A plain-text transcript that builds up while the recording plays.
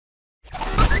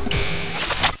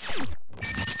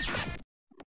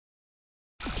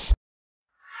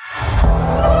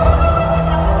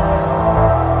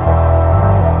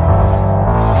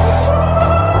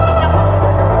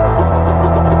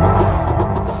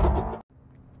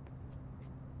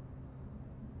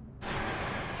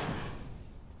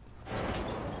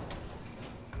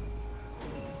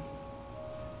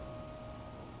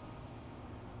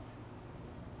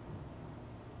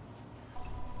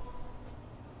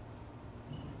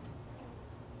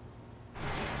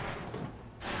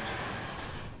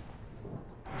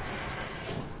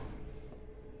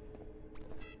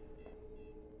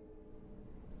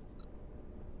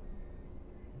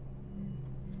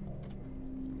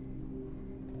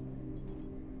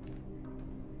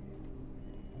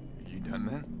done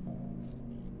then?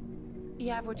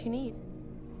 You have what you need.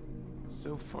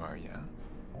 So far, yeah.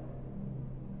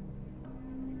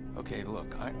 Okay,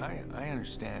 look, I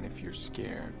understand if you're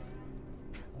scared.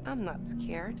 I'm not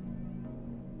scared.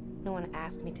 No one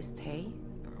asked me to stay.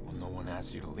 Well, no one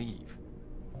asked you to leave.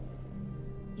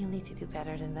 You'll need to do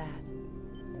better than that.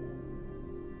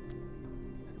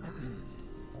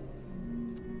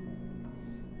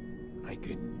 I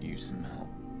could use some help.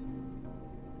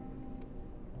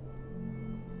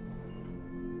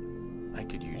 I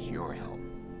could use your help.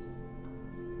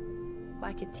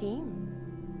 Like a team?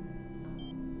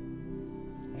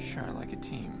 Sure, like a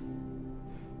team.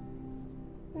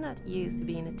 Not used to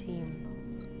being a team.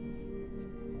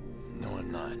 No,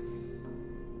 I'm not.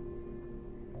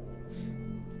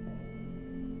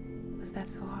 Was that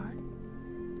so hard?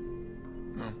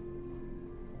 No.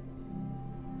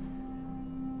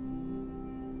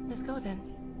 Let's go then.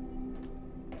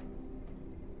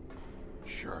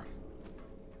 Sure.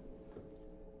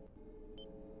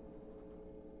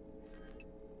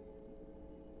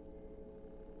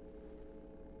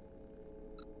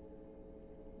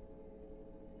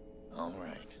 All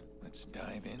right, let's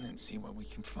dive in and see what we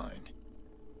can find.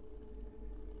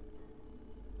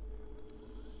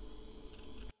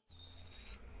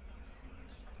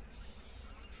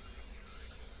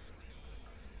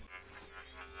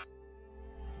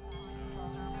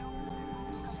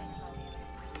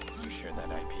 You sure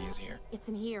that IP is here? It's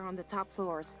in here on the top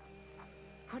floors.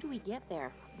 How do we get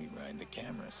there? We ride the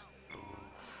cameras.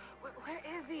 Where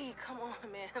is he? Come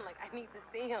on, man. Like, I need to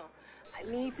see him. I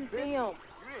need to see him.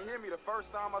 You didn't hear me the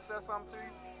first time I said something to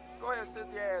you? Go ahead and sit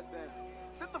your ass down.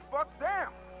 Sit the fuck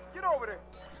down! Get over there!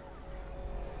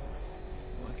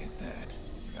 Look at that.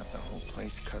 Got the whole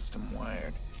place custom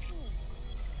wired.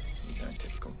 These aren't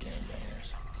typical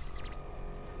gangbangers.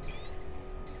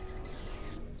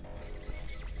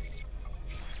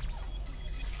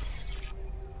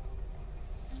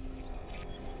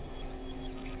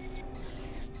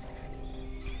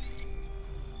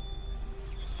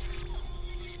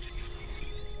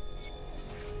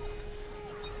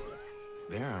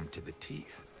 They're armed to the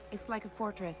teeth. It's like a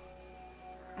fortress.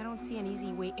 I don't see an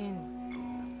easy way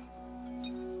in.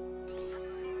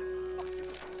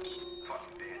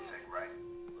 Fucking dead sick, right?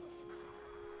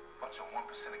 Bunch of 1%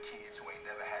 of kids who ain't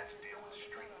never had to deal with the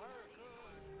street.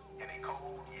 And they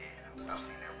cold, yeah, I've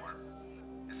seen their work.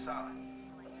 It's solid.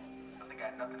 But they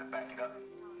got nothing to back it up.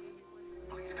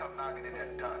 Police come knocking and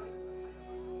they're done.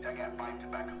 I got bite to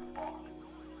back up the bar.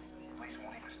 Police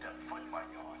won't even step foot in my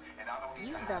yard. And I don't even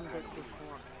You've done this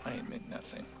before. I admit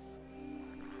nothing.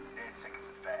 Dead sick is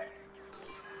a fad.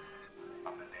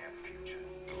 I'm the damn future.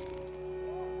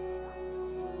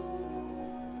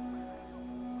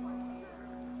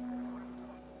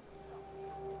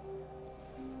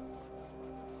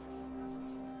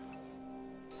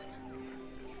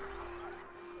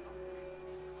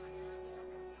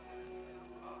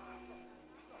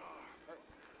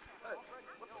 Hey,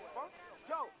 what the fuck?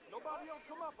 Yo, nobody else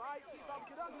come up, alright? It's about to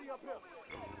get ugly up here.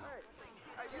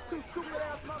 Hey, you two stupid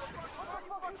ass motherfuckers. What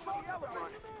the fuck is the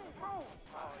elevator? Move!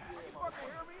 You fucking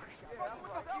hear me? Yeah,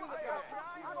 fuck you, the guy.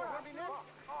 You gonna hurt me next?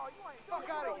 Oh, you ain't fuck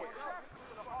out of here.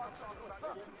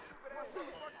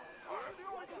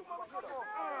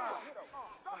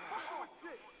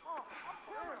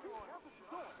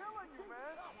 Killing you,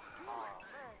 man.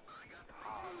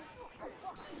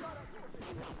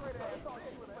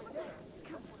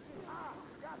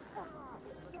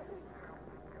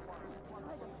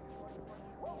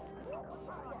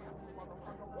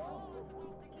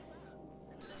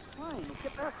 Fine,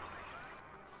 get back.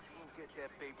 We'll get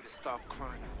that baby to stop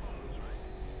crying.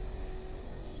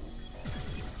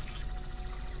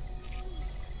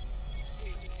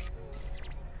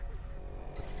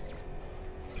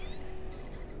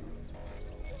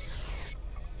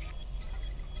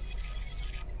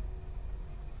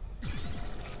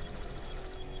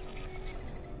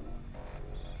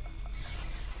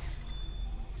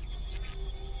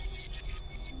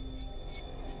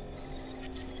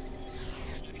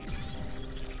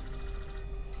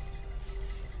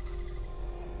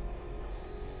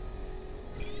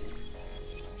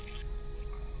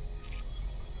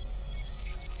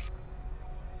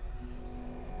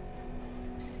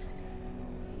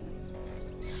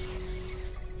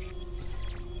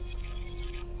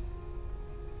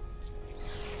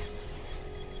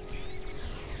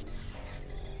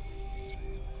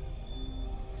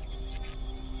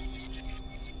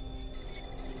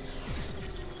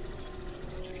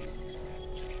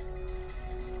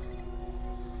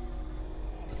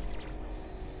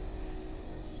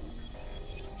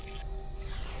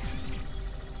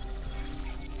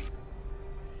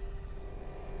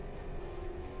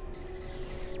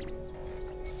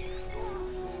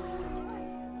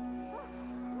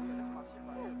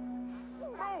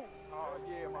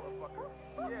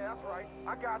 Yeah, that's right.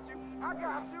 I got you. I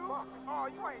got you. Oh,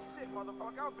 you ain't shit,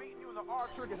 motherfucker. I was beating you in the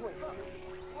arch. Wait there, motherfucker.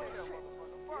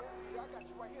 Fuck. I got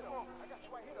you right here, though. I got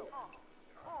you right here, though. I'm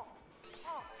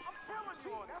killing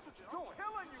you. That's what you're doing.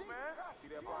 Killing you, man. See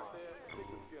that box there?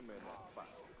 Stick the skimmer in that spot.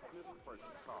 This is the first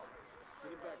call.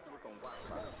 Get it back to us on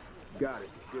Wi-Fi. Got it.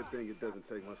 Good thing it doesn't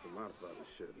take much to modify this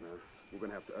shit, man. We're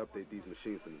gonna have to update these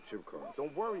machines for new chip cards.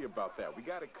 Don't worry about that. We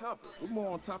got it covered. We're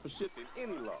more on top of shit than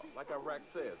any law. Like Iraq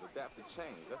says, adapt to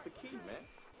change. That's the key, man.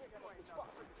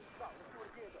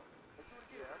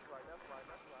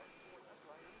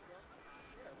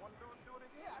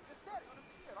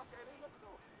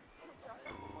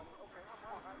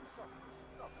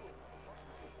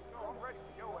 I'm ready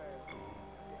for your ass.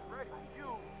 Ready for you.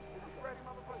 If you ready,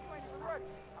 motherfucker, you ain't even ready.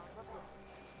 Let's go.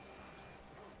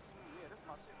 Yeah, this is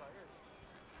my shit right here.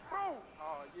 Boom!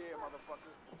 Oh, yeah,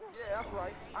 motherfucker. Yeah, that's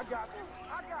right. I got you.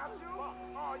 I got you.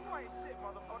 Oh, you ain't shit,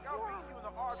 motherfucker. I'll beat you in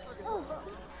the arch.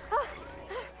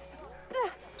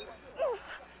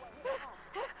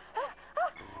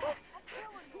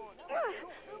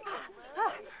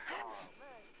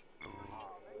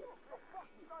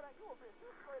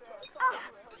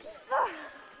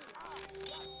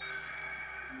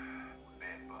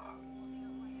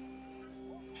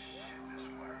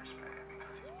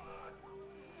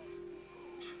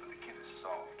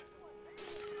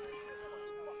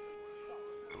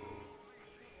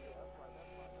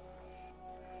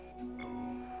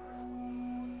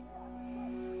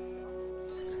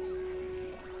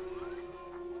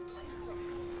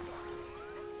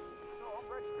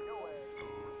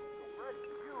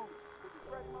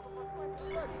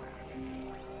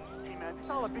 It's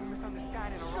all a big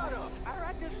misunderstanding. Shut up!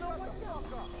 Alright, there's no one else. Yo,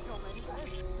 man, you guys,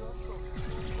 you're so...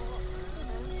 Hey,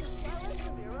 man, just listen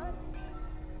to me, alright?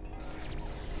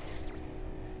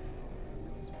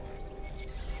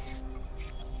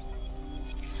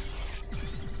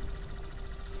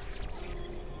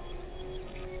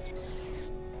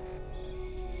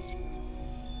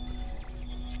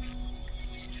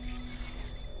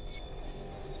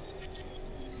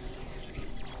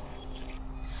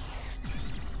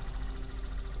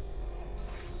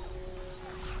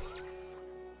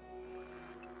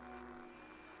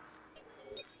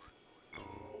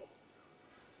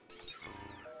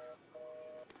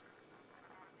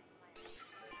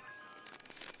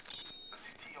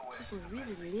 People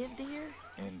really lived here?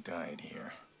 And died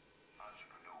here.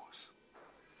 Entrepreneurs.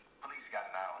 Police got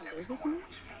an eye on everyone,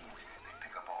 which means they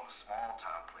pick up all the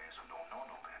small-time players who don't know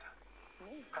no better.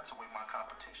 Cuts away my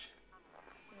competition.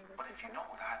 But if you know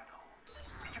what I know,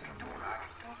 then you can do what I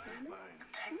can do. You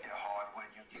take their hardware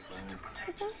and you use it to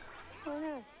protect yourself. Oh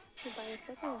no, to buy a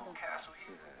second Our one. whole castle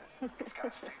here, it's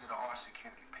got state-of-the-art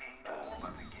security paid for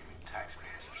by the giving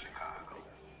taxpayers of Chicago.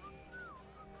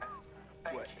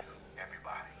 Thank you,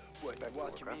 everybody. What, you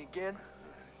watching me again?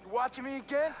 You watching me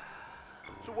again?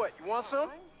 So what, you want some?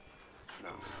 No,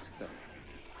 thanks.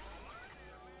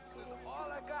 All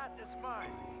I got is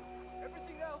mine.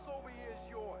 Everything else over here is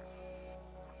yours.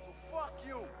 So fuck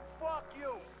you. Fuck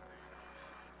you.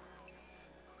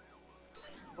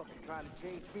 Fucking trying to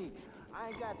change me. I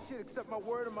ain't got shit except my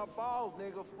word and my balls,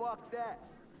 nigga. Fuck that.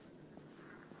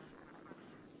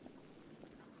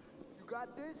 You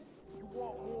got this? You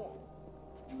want more.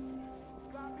 You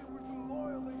got me with some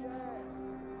loyal to your ass.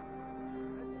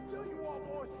 And still you want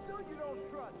more, still you don't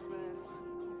trust, man.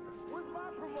 Where's my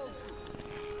promotion?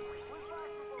 Where's my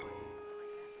promotion?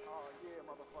 Oh, yeah,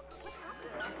 motherfucker. Yeah,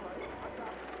 that's right.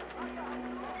 I got it.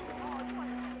 Oh, you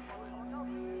ain't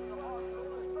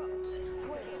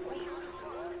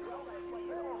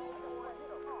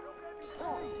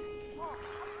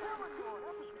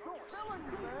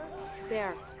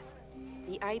There.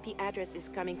 The IP address is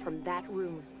coming from that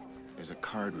room. There's a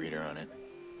card reader on it.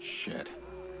 Shit.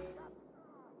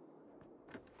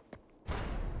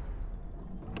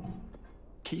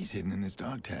 Key's hidden in his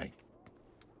dog tag.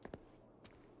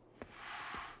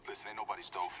 Listen, ain't nobody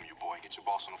stole from you, boy. Get your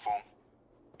boss on the phone.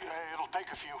 Yeah, it'll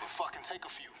take a few. It'll fucking take a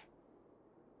few.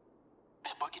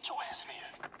 Hey, but get your ass in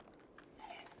here.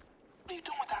 What are you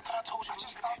doing with that? I thought I told you. I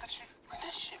just thought that you...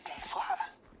 This shit won't fly.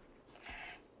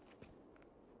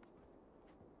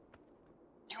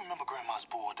 You remember Grandma's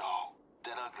Bulldog?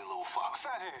 That ugly little fox.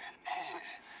 Fathead. Yeah.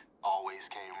 Always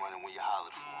came running when you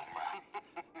hollered for him, right?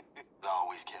 But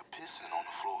always kept pissing on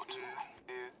the floor, too.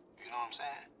 Yeah. You know what I'm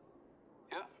saying?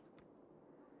 Yeah.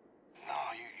 No,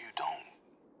 you don't.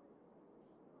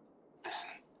 Listen,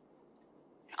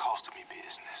 it costed me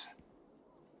business.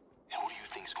 And who do you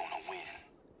think's gonna win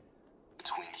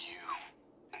between you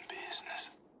and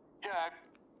business? Yeah,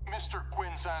 Mr.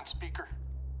 Quinn's on speaker.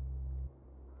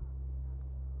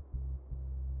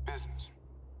 Business.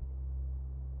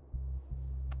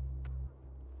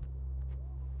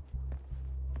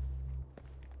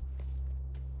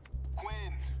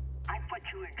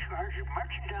 you in charge of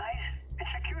merchandise and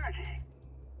security.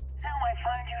 Now I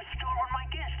find you stolen my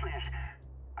guest list.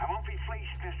 I won't be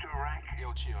fleeced, Mr. Iraq.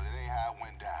 Yo, chill, that ain't how it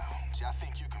went down. See, I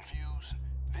think you're confused.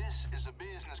 This is a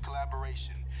business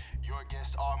collaboration. Your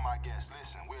guests are my guests.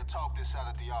 Listen, we'll talk this out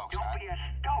at the auction. Don't be a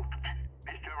stoat,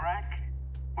 Mr. Iraq.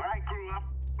 Where I grew up,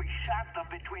 we shot them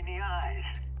between the eyes.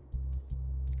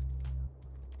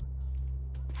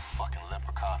 Fucking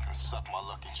leprechaun can suck my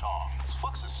lucky charm. This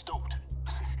fuck's a stoat.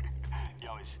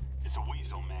 Yo, it's a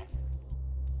weasel, man.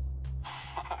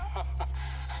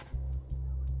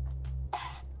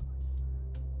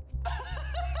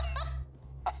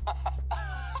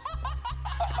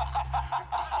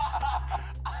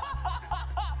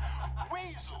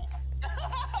 Weasel.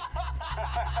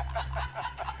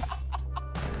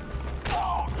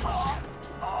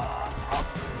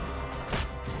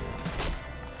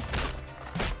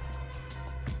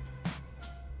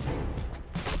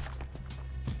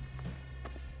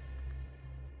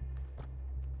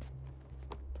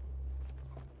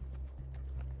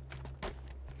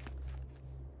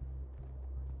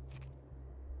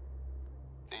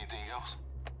 Anything else?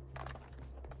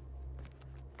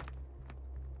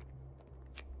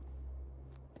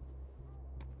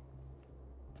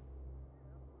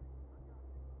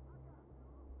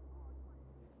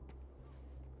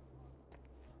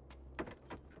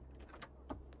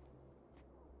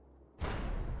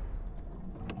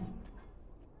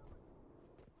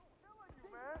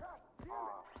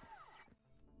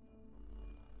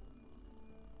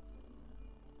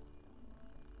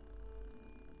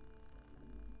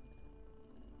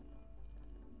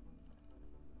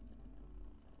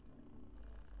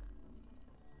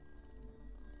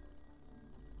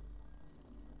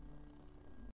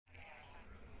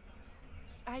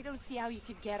 I don't see how you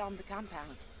could get on the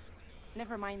compound.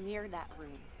 Never mind near that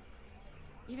room.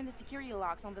 Even the security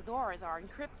locks on the doors are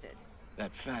encrypted.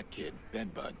 That fat kid,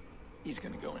 Bedbug, he's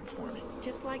gonna go in for me.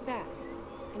 Just like that.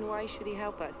 And why should he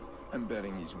help us? I'm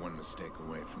betting he's one mistake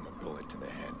away from a bullet to the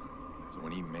head. So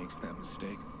when he makes that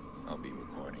mistake, I'll be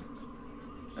recording.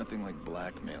 Nothing like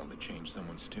blackmail to change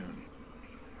someone's tune.